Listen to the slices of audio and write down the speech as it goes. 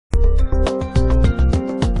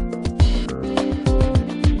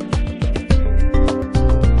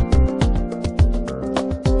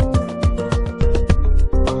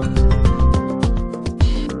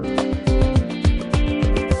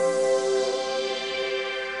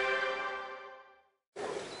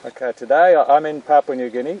Okay, today I'm in Papua New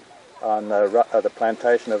Guinea on the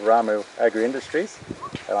plantation of Ramu Agri-Industries,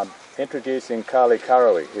 and I'm introducing Kaile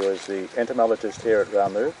Korowi, who is the entomologist here at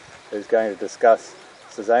Ramu, who's going to discuss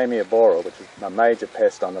Sesamia borer, which is a major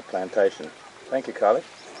pest on the plantation. Thank you, Kaile.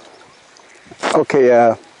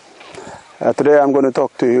 Okay, today I'm going to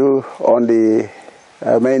talk to you on the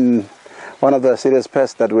one of the serious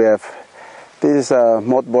pests that we have. This is a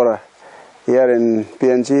moth borer here in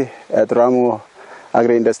PNG at Ramu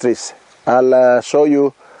Agri-Industries. I'll show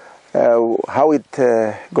you how it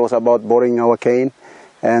goes about boring our cane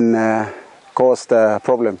and cause the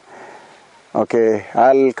problem. Okay,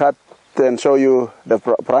 I'll cut and show you the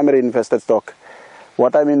primary infested stock.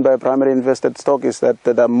 What I mean by primary infested stock is that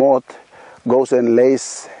the moth goes and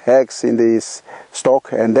lays eggs in this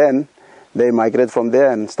stock, and then they migrate from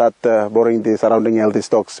there and start boring the surrounding healthy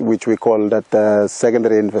stocks, which we call that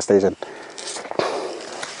secondary infestation.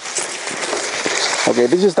 Okay,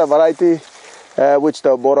 this is the variety which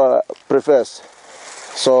the borer prefers.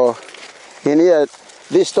 So in here,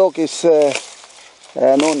 this stock is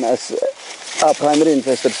known as a primary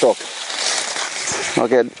infested stock.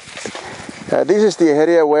 Okay, this is the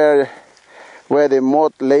area where the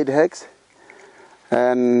moth laid eggs,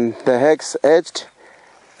 and the eggs hatched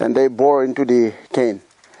and they bore into the cane.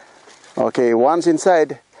 Okay, once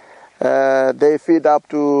inside, they feed up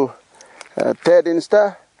to third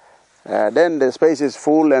insta. Then the space is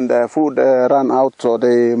full and the food run out, so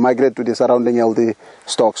they migrate to the surrounding healthy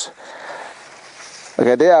stocks.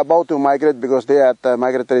 Okay, they are about to migrate because they are at the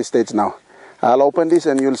migratory stage now. I'll open this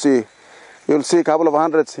and you'll see a couple of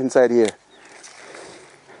hundreds inside here.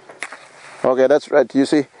 Okay, that's right. You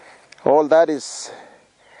see, all that is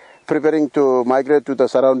preparing to migrate to the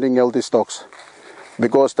surrounding healthy stocks,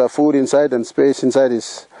 because the food inside and space inside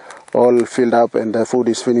is all filled up and the food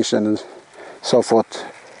is finished and so forth.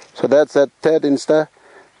 So that's at third insta,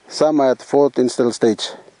 some are at fourth install stage.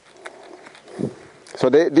 So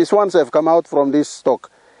these ones have come out from this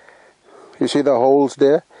stock. You see the holes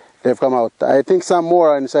there? They've come out. I think some more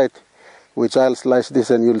are inside, which I'll slice this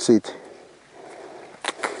and you'll see it.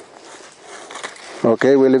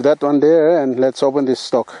 Okay, we'll leave that one there and let's open this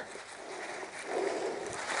stock.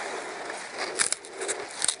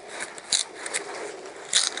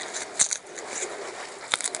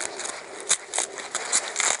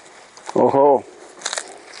 Oh,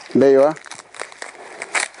 there you are.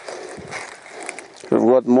 We've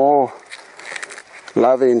got more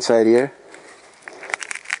larvae inside here,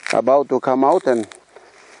 about to come out and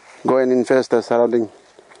go and infest the surrounding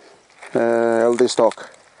healthy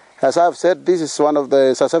stock. As I've said, this is one of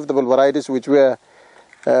the susceptible varieties which we are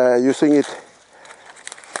using it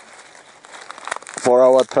for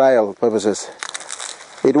our trial purposes.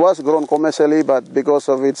 It was grown commercially, but because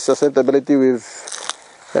of its susceptibility, we've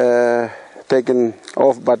taken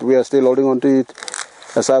off, but we are still holding on to it.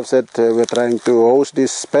 As I've said, we're trying to host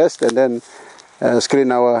this pest and then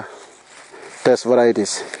screen our test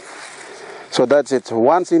varieties. So that's it.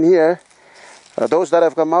 Once in here, those that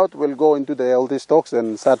have come out will go into the healthy stocks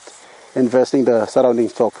and start infesting the surrounding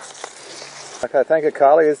stock. Okay, thank you,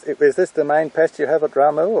 Kaile. Is this the main pest you have at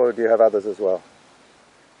Ramu, or do you have others as well?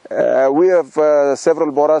 We have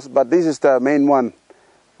several borers, but this is the main one,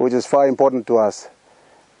 which is far important to us.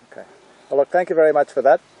 Okay. Well, look, thank you very much for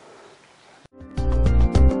that.